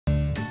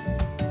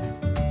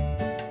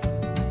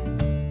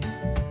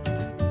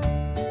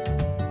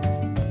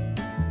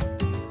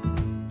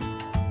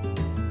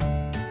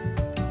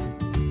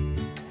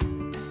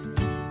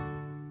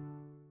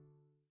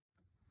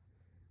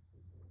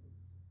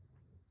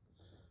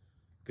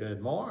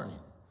Good morning.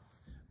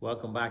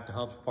 Welcome back to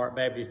Huntsville Park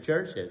Baptist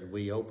Church as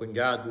we open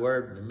God's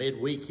Word in the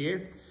midweek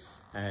here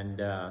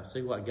and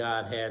see what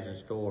God has in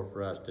store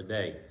for us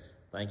today.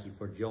 Thank you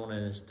for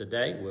joining us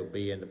today. We'll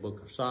be in the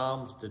book of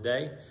Psalms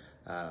today,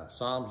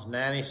 Psalms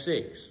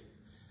 96.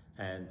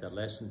 And the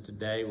lesson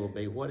today will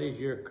be, what is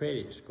your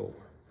credit score?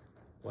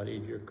 What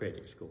is your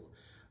credit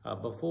score?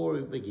 Before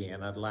we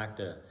begin, I'd like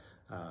to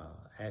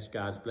ask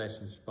God's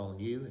blessings upon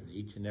you and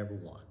each and every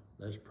one.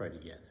 Let's pray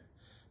together.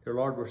 Dear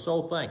Lord, we're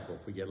so thankful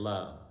for your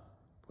love,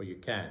 for your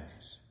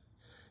kindness,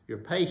 your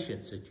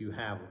patience that you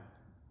have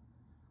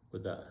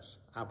with us.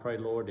 I pray,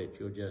 Lord, that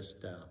you'll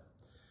just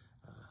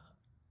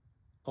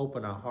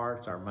open our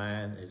hearts, our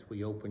mind, as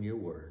we open your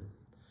word.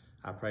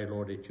 I pray,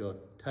 Lord, that you'll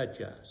touch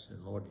us,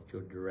 and Lord, that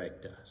you'll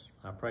direct us.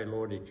 I pray,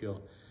 Lord, that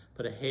you'll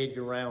put a hedge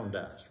around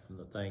us from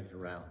the things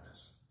around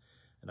us.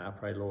 And I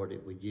pray, Lord,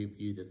 that we give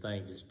you the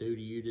things that's due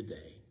to you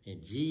today.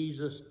 In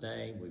Jesus'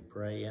 name we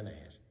pray and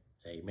ask.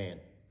 Amen.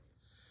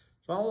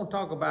 So I want to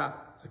talk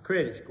about the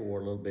credit score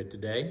a little bit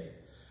today.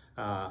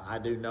 I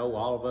do know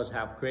all of us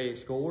have credit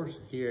scores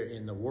here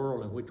in the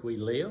world in which we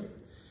live.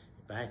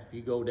 In fact, if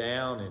you go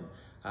down and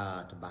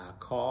to buy a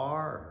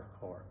car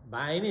or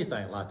buy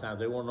anything, a lot of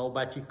times they want to know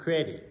about your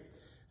credit.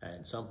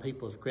 And some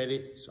people's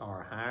credits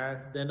are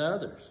higher than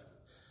others.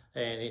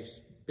 And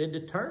it's been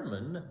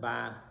determined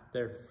by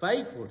their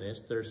faithfulness,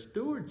 their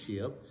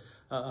stewardship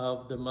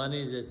of the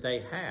money that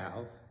they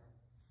have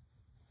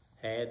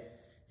had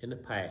in the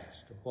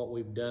past, what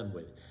we've done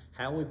with it,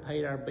 how we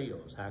paid our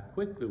bills, how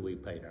quickly we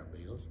paid our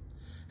bills,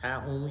 how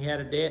when we had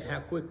a debt,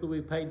 how quickly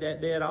we paid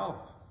that debt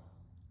off.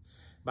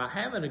 By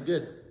having a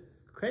good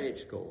credit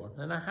score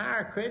and a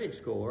higher credit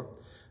score,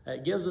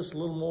 it gives us a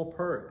little more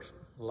perks.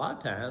 A lot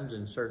of times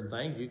in certain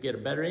things, you get a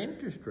better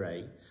interest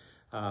rate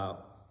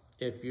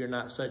if you're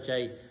not such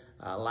a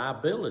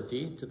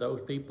liability to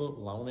those people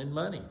loaning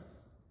money.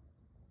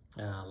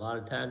 A lot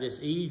of times it's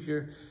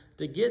easier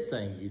to get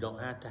things. You don't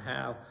have to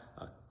have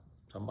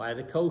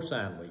somebody to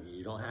co-sign with you.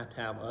 You don't have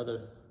to have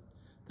other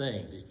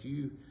things that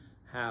you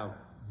have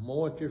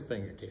more at your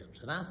fingertips.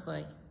 And I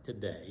think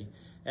today,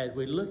 as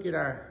we look at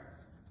our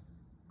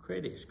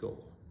credit score,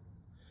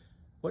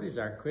 what is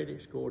our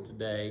credit score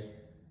today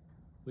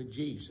with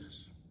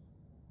Jesus?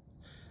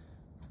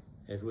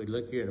 As we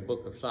look here in the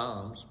book of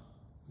Psalms,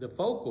 the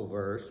focal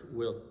verse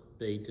will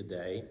be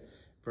today,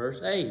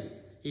 verse 8.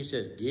 He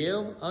says,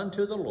 "Give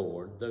unto the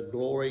Lord the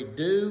glory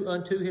due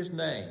unto his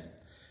name.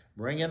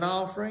 Bring an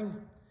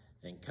offering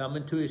and come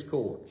into his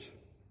courts."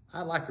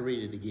 I'd like to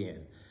read it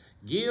again.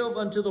 "Give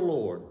unto the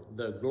Lord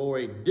the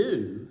glory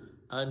due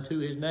unto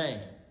his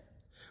name."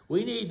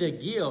 We need to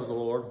give the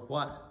Lord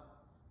what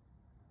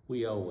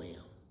we owe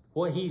him,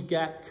 what he's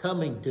got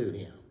coming to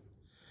him.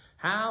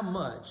 How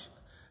much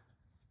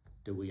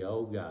do we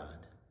owe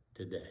God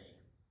today?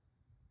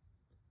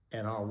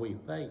 And are we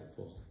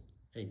faithful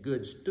and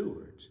good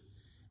stewards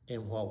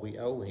in what we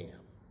owe him?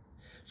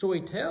 So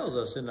he tells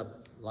us in the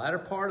latter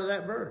part of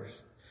that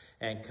verse,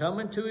 "And come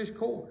into his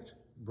courts.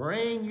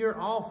 Bring your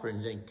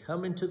offerings and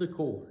come into the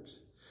courts."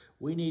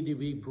 We need to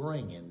be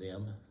bringing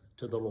them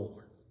to the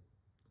Lord.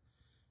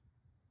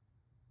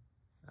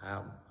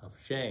 I'm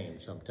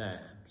ashamed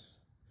sometimes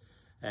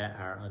at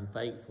our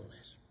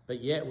unfaithfulness,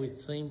 but yet we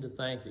seem to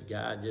think that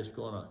God's just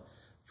going to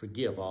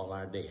forgive all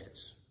our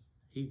debts.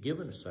 He's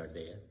given us our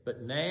debt,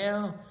 but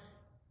now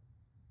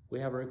we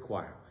have a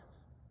requirement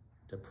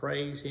to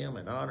praise him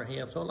and honor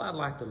him. So I'd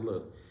like to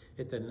look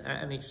at the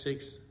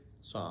 96th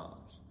Psalms.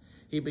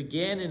 He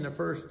began in the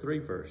first 3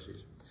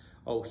 verses.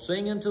 "Oh,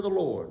 sing unto the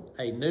Lord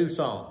a new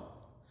song.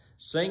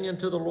 Sing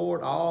unto the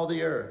Lord all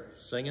the earth.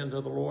 Sing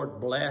unto the Lord,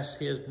 bless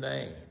his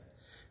name.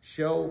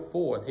 Show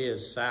forth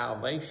his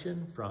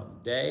salvation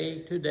from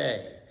day to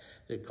day.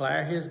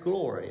 Declare his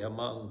glory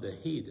among the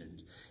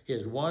heathens,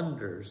 his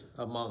wonders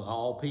among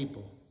all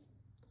people."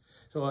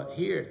 So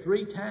here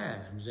 3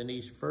 times in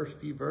these first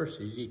few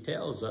verses, he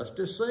tells us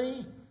to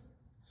sing.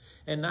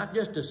 And not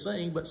just to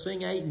sing, but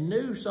sing a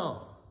new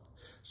song.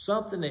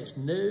 Something that's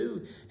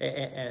new,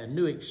 and a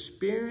new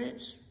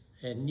experience,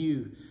 and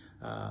new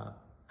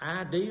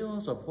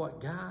ideals of what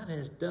God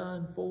has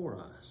done for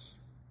us.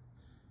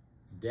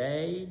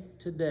 Day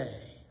to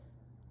day.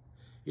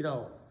 You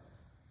know,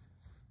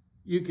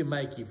 you can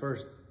make your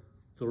first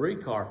 3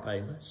 car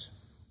payments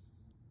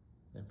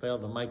and fail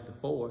to make the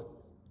 4th.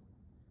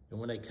 And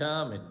when they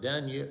come and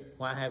done you,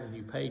 why haven't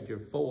you paid your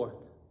 4th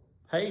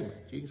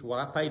payment? You can say, "Well,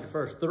 I paid the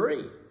first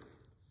 3.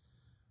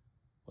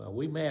 Well,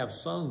 we may have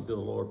sung to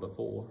the Lord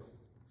before,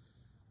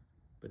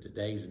 but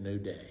today's a new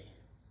day.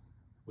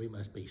 We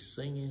must be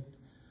singing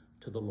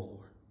to the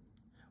Lord.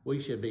 We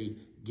should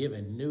be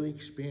given new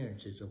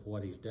experiences of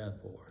what he's done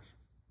for us.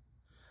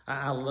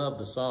 I love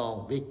the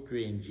song,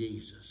 "Victory in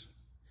Jesus."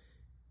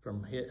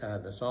 From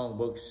the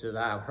songbook, it says,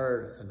 "I've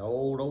heard an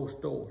old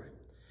story,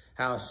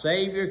 how a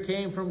Savior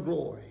came from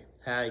glory,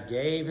 how he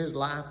gave his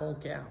life on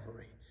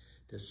Calvary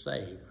to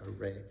save a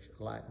wretch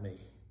like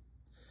me.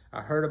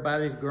 I heard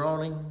about his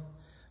groaning,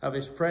 of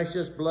his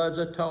precious blood's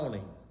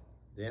atoning.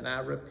 Then I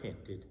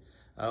repented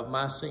of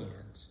my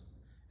sins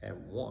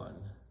and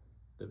won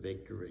the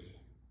victory.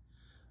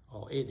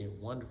 Oh, isn't it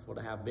wonderful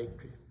to have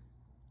victory?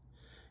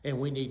 And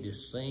we need to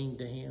sing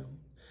to him.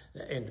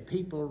 And the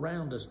people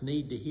around us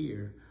need to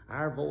hear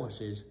our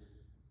voices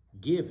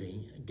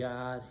giving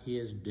God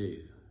his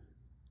due.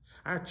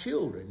 Our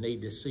children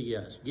need to see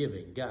us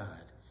giving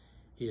God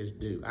his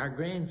due. Our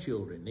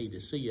grandchildren need to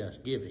see us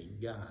giving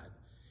God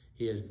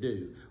his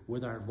due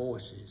with our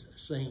voices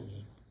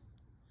singing.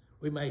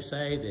 We may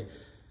say that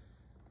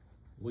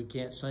we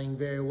can't sing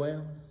very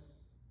well,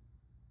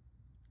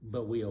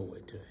 but we owe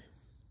it to him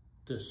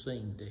to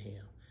sing to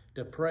him,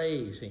 to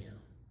praise him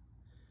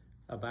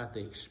about the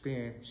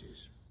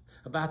experiences,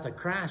 about the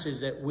crises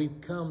that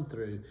we've come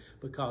through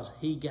because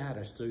he got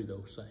us through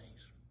those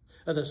things,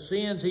 of the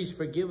sins he's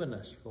forgiven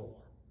us for.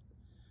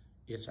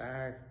 It's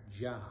our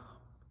job,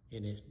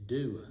 and it's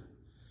due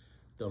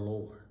the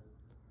Lord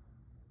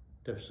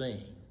to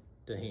sing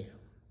to him.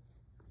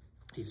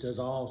 He says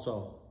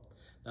also,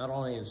 not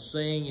only in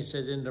sing, he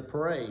says in the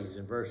praise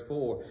in verse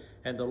 4,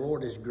 and the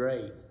Lord is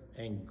great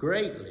and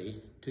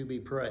greatly to be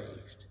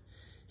praised.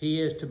 He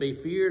is to be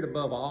feared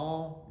above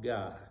all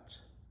gods.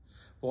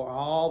 For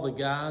all the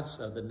gods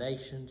of the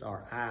nations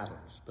are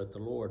idols, but the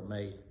Lord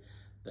made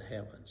the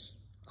heavens.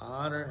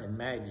 Honor and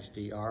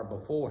majesty are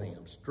before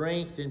him.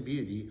 Strength and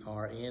beauty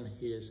are in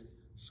his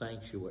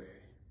sanctuary.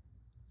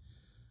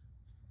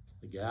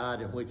 The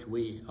God in which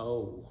we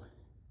owe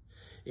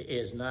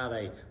is not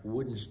a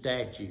wooden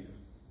statue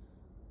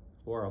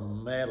or a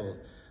metal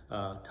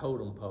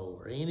totem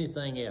pole or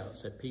anything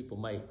else that people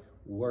may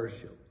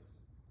worship.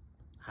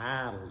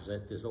 Idols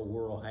that this old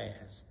world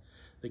has.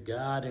 The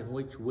God in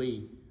which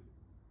we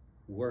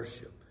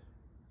worship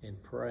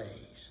and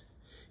praise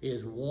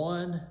is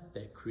one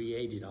that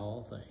created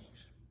all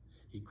things.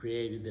 He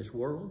created this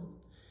world.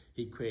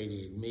 He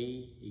created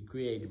me. He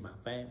created my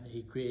family.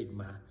 He created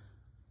my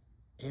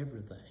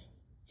everything.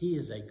 He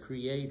is a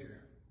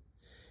creator.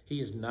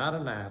 He is not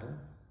an idol.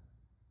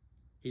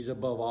 He's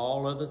above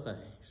all other things.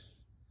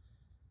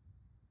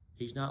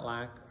 He's not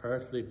like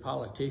earthly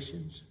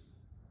politicians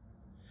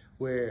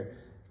where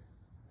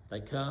they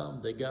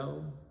come, they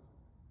go.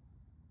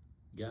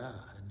 God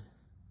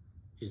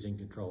is in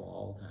control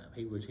all the time.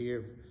 He was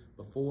here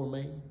before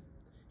me.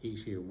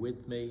 He's here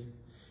with me.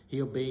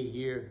 He'll be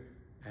here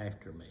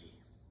after me.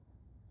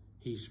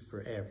 He's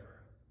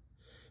forever.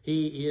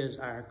 He is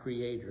our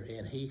creator,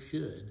 and he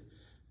should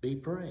be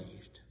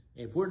praised.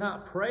 If we're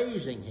not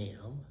praising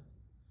him,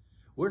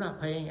 we're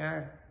not paying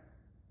our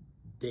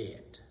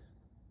debt,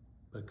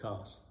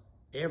 because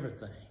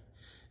everything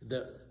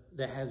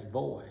that has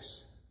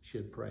voice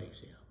should praise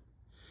him.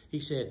 He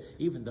said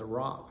even the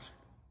rocks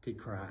could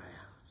cry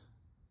out.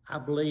 I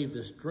believe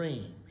the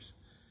streams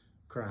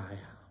cry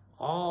out.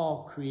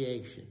 All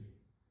creation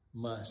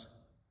must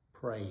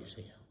praise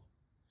him.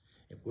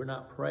 If we're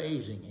not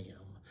praising him,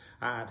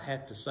 I'd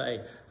have to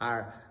say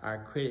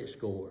our credit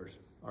scores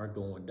are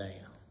going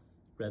down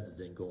rather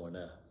than going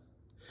up.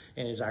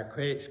 And as our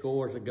credit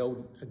scores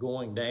are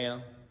going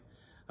down,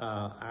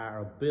 our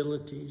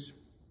abilities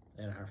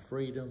and our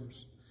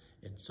freedoms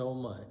and so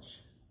much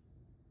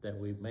that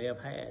we may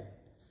have had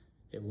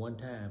at one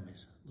time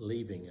is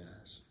leaving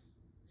us.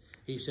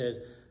 He says,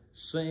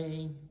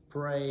 sing,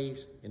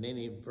 praise, and then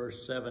in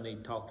verse 7 he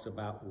talks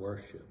about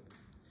worship.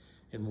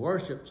 And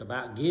worship's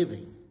about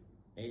giving.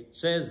 It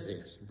says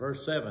this,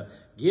 verse 7,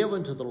 give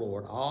unto the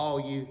Lord, all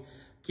you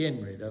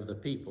kindred of the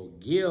people,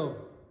 give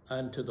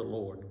unto the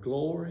Lord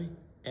glory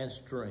and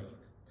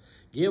strength.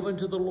 Give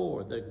unto the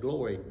Lord the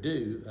glory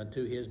due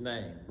unto his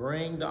name.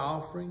 Bring the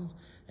offerings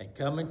and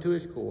come into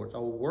his courts.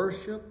 O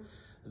worship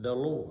the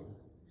Lord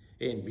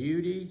in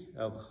beauty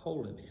of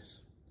holiness.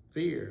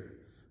 Fear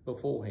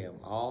before him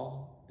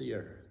all the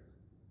earth.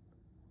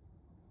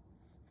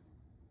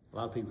 A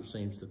lot of people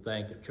seem to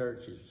think a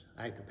church is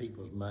after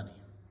people's money.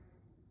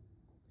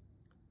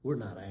 We're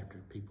not after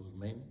people's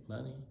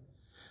money,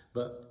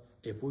 but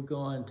if we're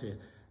going to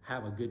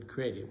have a good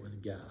credit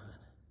with God,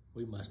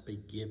 we must be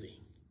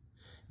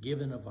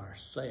giving of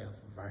ourself,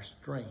 of our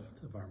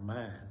strength, of our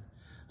mind,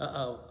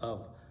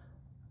 of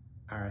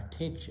our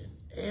attention.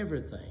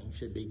 Everything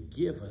should be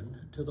given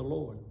to the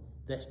Lord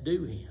that's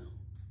due him.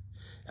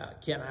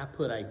 Can I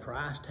put a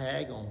price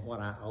tag on what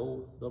I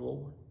owe the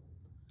Lord?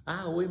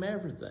 I owe him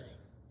everything.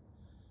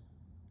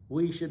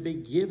 We should be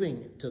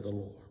giving to the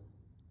Lord.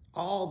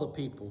 All the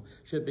people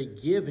should be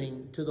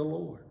giving to the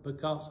Lord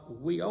because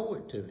we owe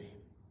it to him.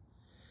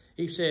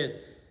 He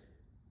said,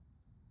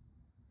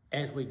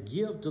 as we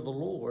give to the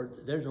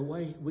Lord, there's a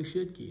way we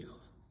should give.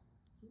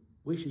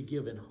 We should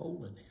give in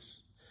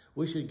holiness.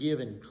 We should give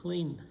in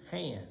clean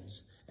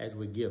hands as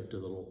we give to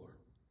the Lord.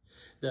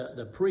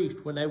 The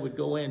priest, when they would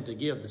go in to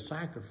give the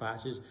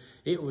sacrifices,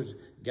 it was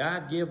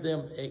God give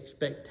them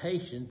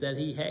expectations that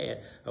he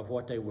had of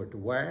what they were to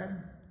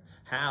wear,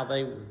 how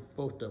they were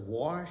supposed to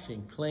wash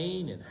and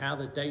clean, and how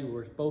that they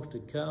were supposed to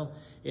come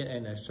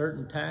in a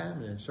certain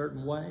time, in a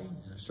certain way,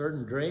 in a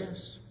certain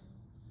dress.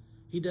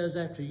 He does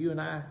that to you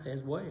and I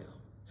as well.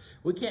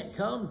 We can't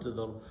come to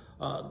the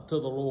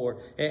Lord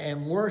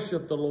and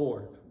worship the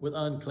Lord with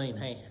unclean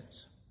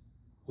hands.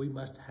 We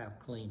must have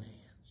clean hands.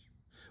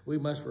 We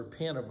must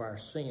repent of our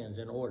sins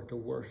in order to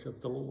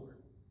worship the Lord.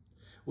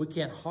 We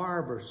can't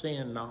harbor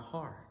sin in our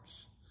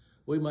hearts.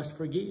 We must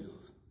forgive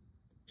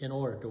in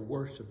order to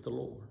worship the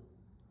Lord.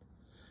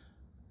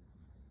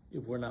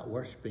 If we're not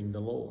worshiping the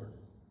Lord,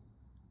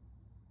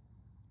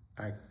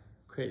 our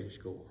credit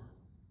score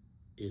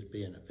is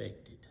being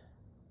affected.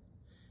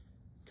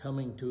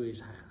 Coming to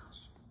his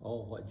house.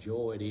 Oh, what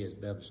joy it is to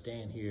be able to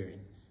stand here in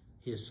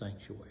his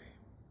sanctuary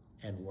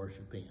and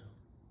worship him.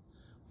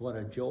 What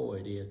a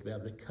joy it is to be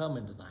able to come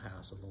into the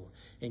house of the Lord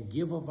and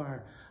give of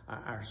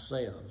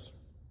ourselves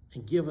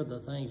and give of the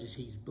things that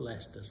he's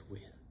blessed us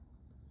with.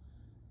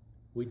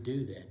 We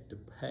do that to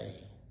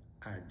pay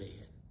our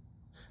debt.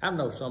 I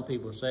know some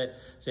people said,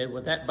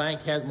 well, that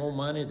bank has more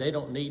money, they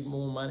don't need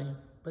more money,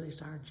 but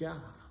it's our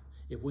job.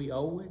 If we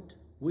owe it,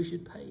 we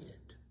should pay it.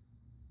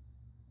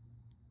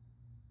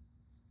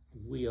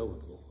 We owe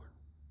the Lord.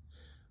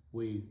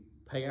 We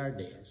pay our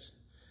debts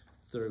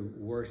through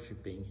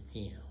worshiping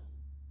him.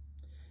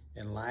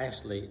 And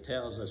lastly, it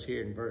tells us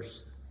here in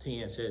verse 10,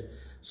 it says,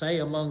 say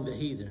among the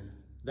heathen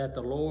that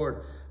the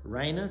Lord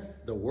reigneth,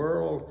 the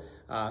world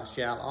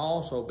shall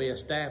also be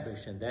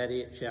established, and that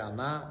it shall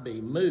not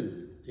be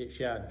moved. It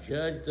shall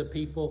judge the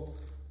people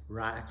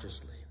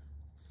righteously.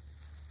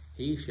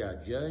 He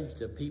shall judge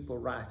the people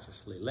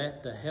righteously.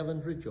 Let the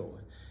heavens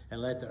rejoice,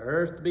 and let the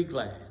earth be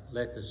glad.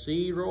 Let the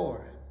sea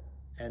roar,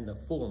 and the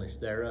fullness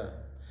thereof.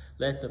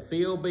 Let the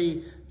field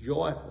be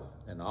joyful,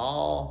 and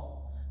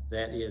all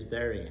that is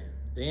therein.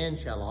 Then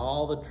shall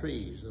all the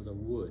trees of the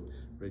wood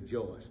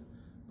rejoice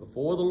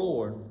before the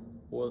Lord,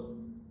 for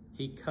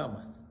he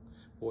cometh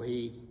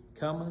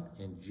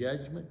in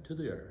judgment to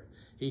the earth.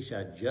 He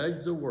shall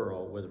judge the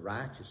world with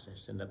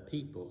righteousness, and the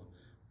people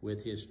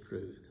with his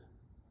truth.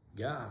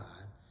 God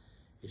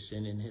is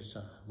sending his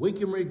son. We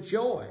can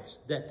rejoice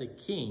that the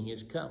king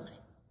is coming.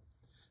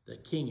 The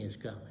king is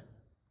coming.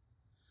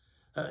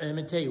 Let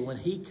me tell you, when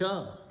he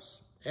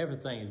comes,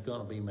 everything is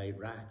going to be made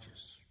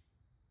righteous.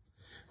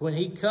 When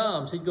he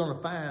comes, he's going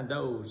to find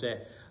those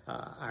that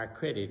our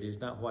credit is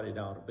not what it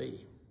ought to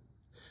be.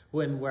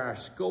 When our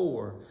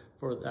score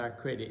for our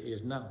credit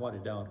is not what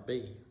it ought to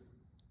be.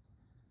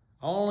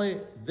 Only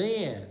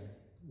then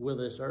will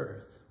this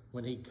earth,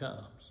 when he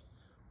comes,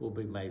 will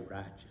be made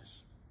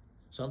righteous.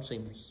 Some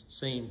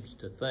seems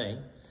to think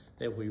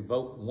that if we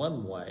vote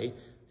one way,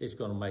 it's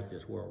going to make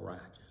this world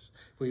righteous.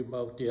 If we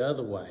vote the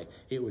other way,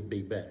 it would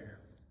be better.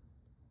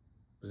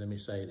 But let me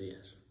say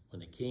this, when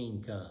the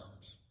king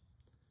comes,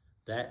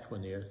 that's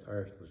when the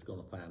earth was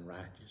going to find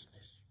righteousness.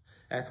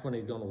 That's when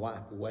he's going to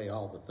wipe away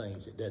all the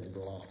things that doesn't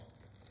belong.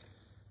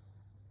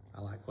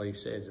 I like what he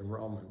says in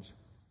Romans.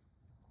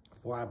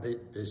 For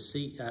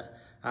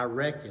I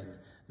reckon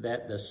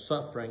that the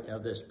suffering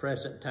of this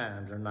present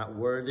times are not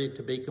worthy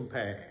to be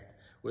compared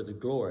with the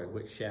glory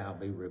which shall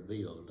be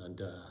revealed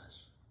unto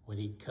us when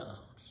he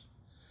comes.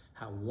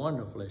 How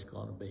wonderful it's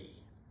going to be.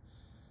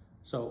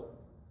 So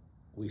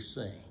we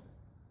sing,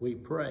 we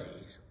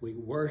praise, we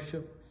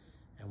worship,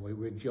 and we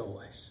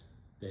rejoice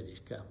that he's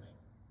coming.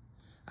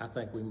 I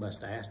think we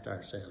must ask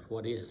ourselves,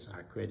 what is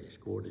our credit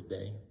score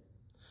today?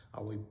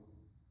 Are we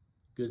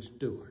good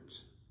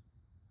stewards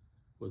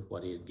with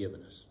what he has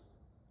given us?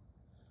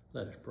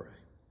 Let us pray.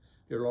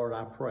 Dear Lord,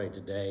 I pray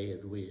today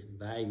as we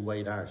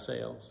evaluate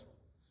ourselves,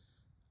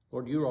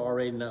 Lord, you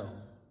already know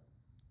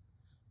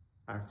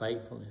our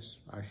faithfulness,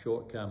 our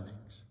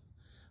shortcomings.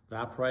 But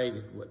I pray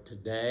that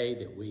today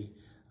that we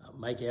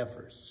make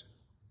efforts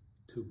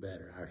to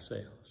better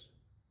ourselves,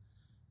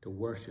 to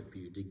worship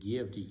you, to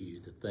give to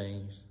you the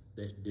things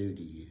that's due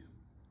to you.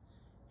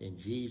 In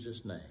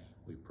Jesus' name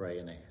we pray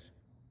and ask.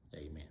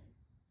 Amen.